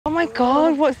my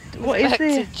God, what is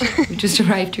this? We just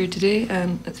arrived here today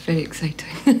and it's very exciting.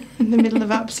 In the middle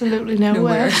of absolutely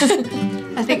nowhere.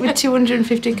 I think we're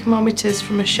 250 kilometres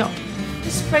from a shop.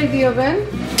 Just spray the oven.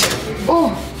 Oh!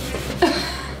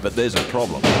 But there's a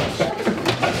problem.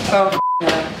 Oh,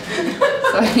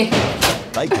 sorry.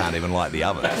 They can't even light the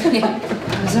oven.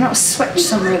 Is there not a switch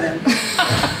somewhere then?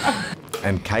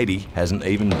 And Katie has an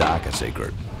even darker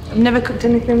secret. I've never cooked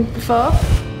anything before.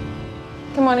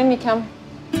 Come on, in you come.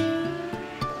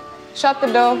 Shut the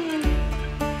door.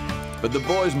 But the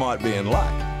boys might be in luck.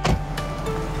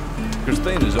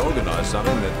 Christina's organised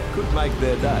something that could make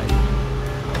their day.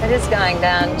 It is going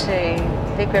down to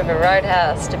Big River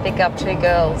Roadhouse to pick up two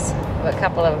girls, a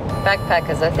couple of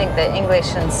backpackers. I think they're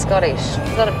English and Scottish.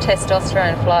 A lot of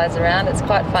testosterone flies around. It's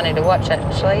quite funny to watch,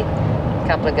 actually. A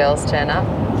couple of girls turn up.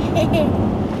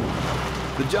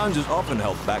 The Joneses often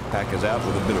help backpackers out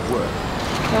with a bit of work.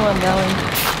 Come on, darling.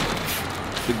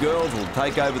 The girls will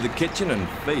take over the kitchen and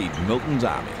feed Milton's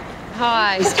army.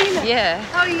 Hi. Christina. Yeah.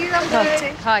 How are you? I'm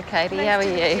good. Hi, Katie. How are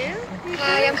you?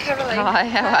 Hi, I'm Caroline. Hi,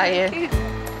 how are you?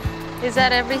 Is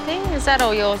that everything? Is that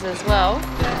all yours as well?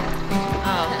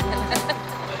 Oh.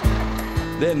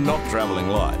 They're not travelling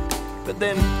light. But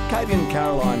then Katie and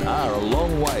Caroline are a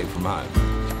long way from home.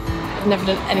 I've never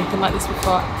done anything like this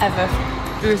before, ever.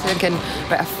 We were thinking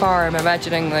about a farm,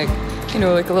 imagining like, you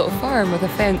know, like a little farm with a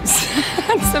fence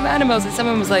and some animals. And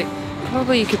someone was like,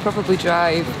 you could probably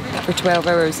drive for 12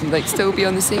 hours and like still be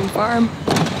on the same farm.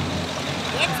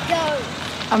 Let's go.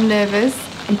 I'm nervous.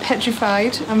 I'm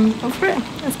petrified. I'm up for it.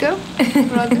 Let's go.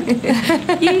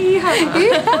 Yeehaw.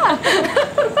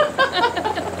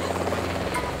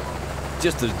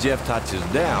 Just as Jeff touches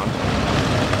down,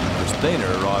 Christina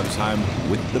arrives home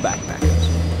with the backpackers.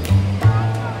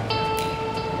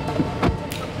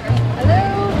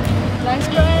 Hello. Nice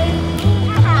day.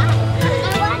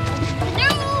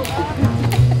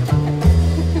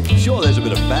 Sure, there's a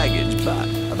bit of baggage, but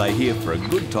are they here for a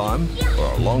good time or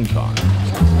a long time?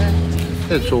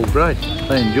 It's all great.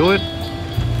 They enjoy it.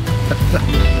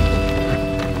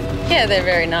 Yeah, they're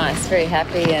very nice, very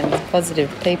happy and positive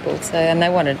people. So, and they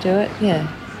want to do it.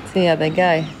 Yeah. See how they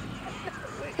go.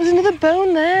 There's another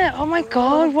bone there. Oh my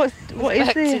God, what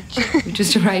is this? We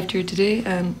just arrived here today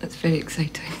and it's very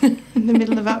exciting. In the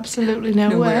middle of absolutely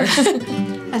nowhere.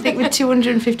 I think we're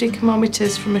 250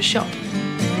 kilometres from a shop.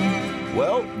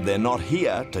 Well, they're not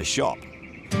here to shop.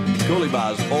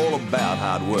 Coolibah's all about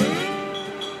hard work.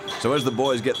 So as the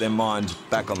boys get their minds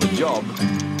back on the job,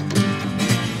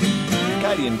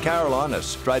 Katie and Caroline are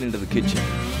straight into the kitchen.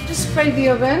 Just spray the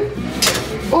oven.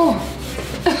 Oh!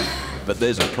 But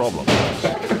there's a problem.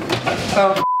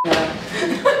 Oh,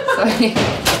 sorry.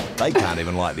 They can't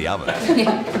even light the oven.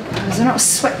 Is there not a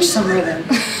switch somewhere then?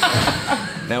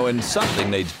 Now, when something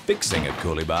needs fixing at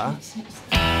Coolibah,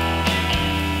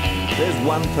 there's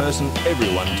one person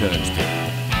everyone turns to.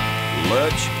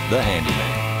 Lurch, the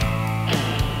handyman.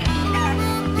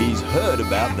 He's heard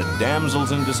about the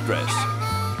damsels in distress.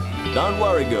 Don't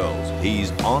worry, girls,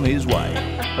 he's on his way.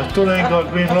 I still ain't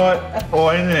got green light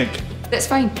or anything. That's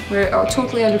fine. We're all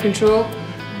totally under control.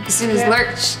 As soon as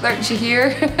Lurch you hear,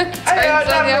 Hey, I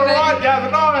done all right the other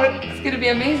night. it's going to be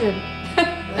amazing.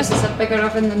 This is a bigger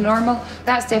oven than normal.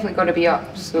 That's definitely got to be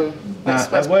up, so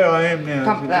let's Where I am now.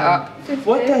 pump that up.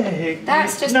 What the heck?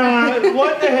 That's just No,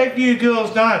 what the heck you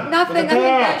girls done? nothing. With the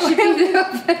I think that power? should be the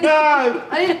oven. No,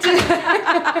 I didn't do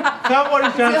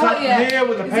somebody's done something here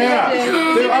with the power.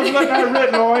 I've got no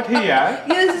red light here. Yeah,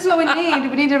 this is what we need.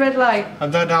 We need a red light. I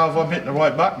don't know if I'm hitting the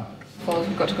right button. Well,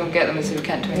 we've got to go and get them as we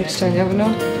can't turn it. Just turn the oven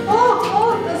on.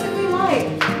 Oh, that's a green light.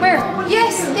 Where?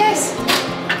 Yes.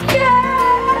 Yeah!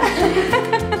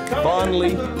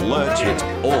 Finally, Lurch hits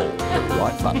all the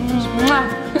right buttons.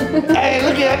 Hey,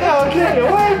 look at that. I can't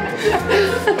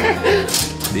wait.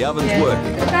 The oven's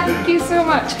working. Thank you so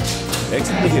much.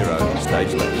 Exit the hero,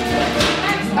 stage left.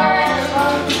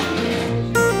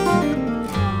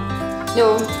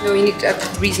 No, you need a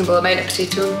reasonable amount of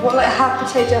potato, What, like half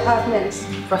potato, half mince?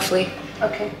 roughly.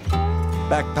 Okay.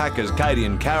 Backpackers Katie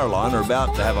and Caroline are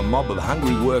about to have a mob of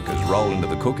hungry workers roll into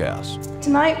the cookhouse.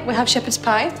 Tonight we have shepherd's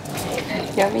pie.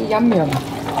 Yummy, yum, yum.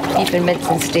 Beef and mince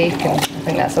and steak, and I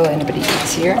think that's all anybody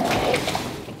eats here.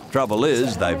 Trouble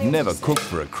is, they've never cooked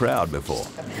for a crowd before.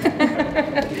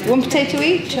 One potato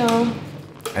each, or?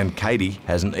 And Katie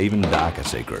has an even darker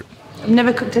secret. I've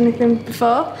never cooked anything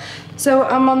before, so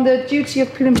I'm on the duty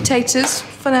of peeling potatoes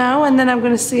for now, and then I'm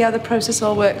going to see how the process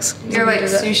all works. You're like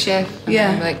sous chef. And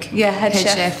Yeah. I'm like head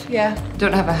chef. Yeah.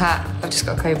 Don't have a hat. I've just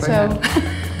got a cowboy So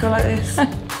hat. go like this.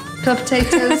 Peel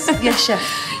potatoes. Yes, chef.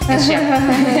 Yes,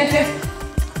 chef.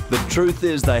 The truth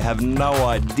is they have no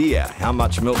idea how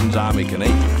much Milton's army can eat.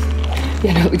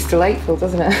 Yeah, no, it looks delightful,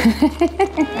 doesn't it?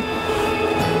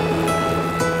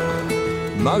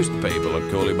 Most people at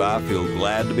Coolibah feel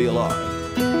glad to be alive.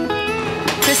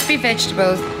 Crispy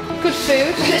vegetables. Good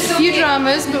food. A few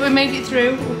dramas, but we made it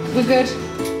through. We're good.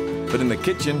 But in the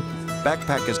kitchen,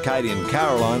 backpackers Katie and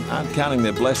Caroline aren't counting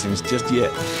their blessings just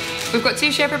yet. We've got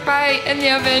 2 shepherd pie in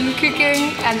the oven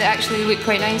cooking, and they actually look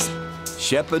quite nice.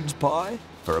 Shepherd's pie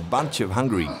for a bunch of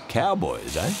hungry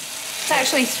cowboys, eh? It's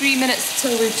actually 3 minutes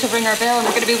till to ring our bell, and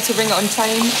we're going to be able to ring it on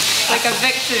time. Like a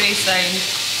victory sound.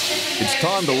 It's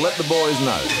time to let the boys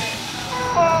know.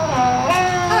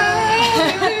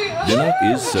 Dinner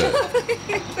is served.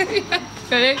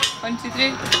 Ready? 1, 2,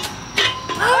 3.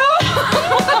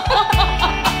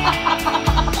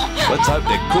 Let's hope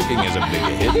their cooking is a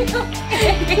bigger hit.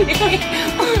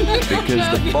 Because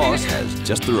the boss has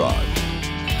just arrived.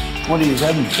 What are you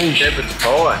having? Fish? Shepherd's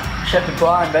pie. Shepherd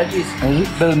pie and veggies. Is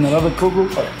it better than that other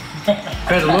cookbook?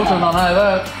 Better looking, I know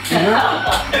that.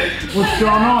 What's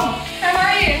going on? How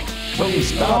are you? Well, we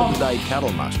started the day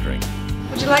cattle mustering.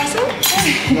 Would you like some?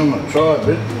 I'm going to try a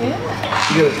bit.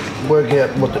 Yeah. You got to work out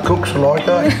what the cooks are like,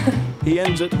 eh? He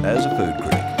ends it as a food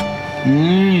critic.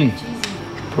 Mmm.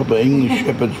 Proper English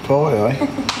shepherd's pie, eh?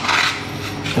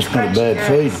 That's not a bad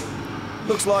feed.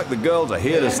 Looks like the girls are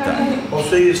here to stay. I'll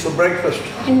see you for breakfast.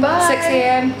 Bye. 6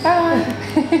 a.m. Bye.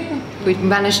 We've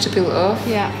managed to pull it off.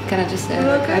 Yeah. Can I just say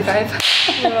high five?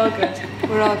 We're all good.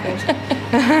 We're all good.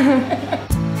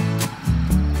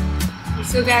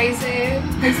 So guys,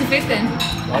 how's the food then?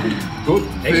 Good.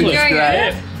 Excellent.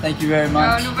 Great. Thank you very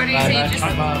much. No, nobody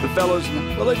just The fellas,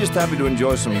 well, they're just happy to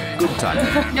enjoy some good time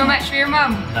no match for your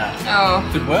mum? No. Oh.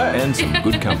 Good work. and some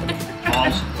good company.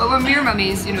 Well, when we're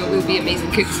mummies, you know, we'll be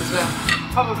amazing cooks as well.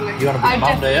 Probably. You want to be a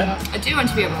mum, do you? I do want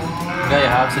to be a mum. Got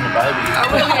your heart's in a baby. Oh,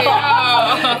 really?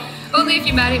 Oh. Only if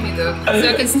you marry me though, so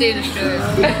I can stay in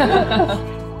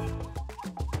Australia.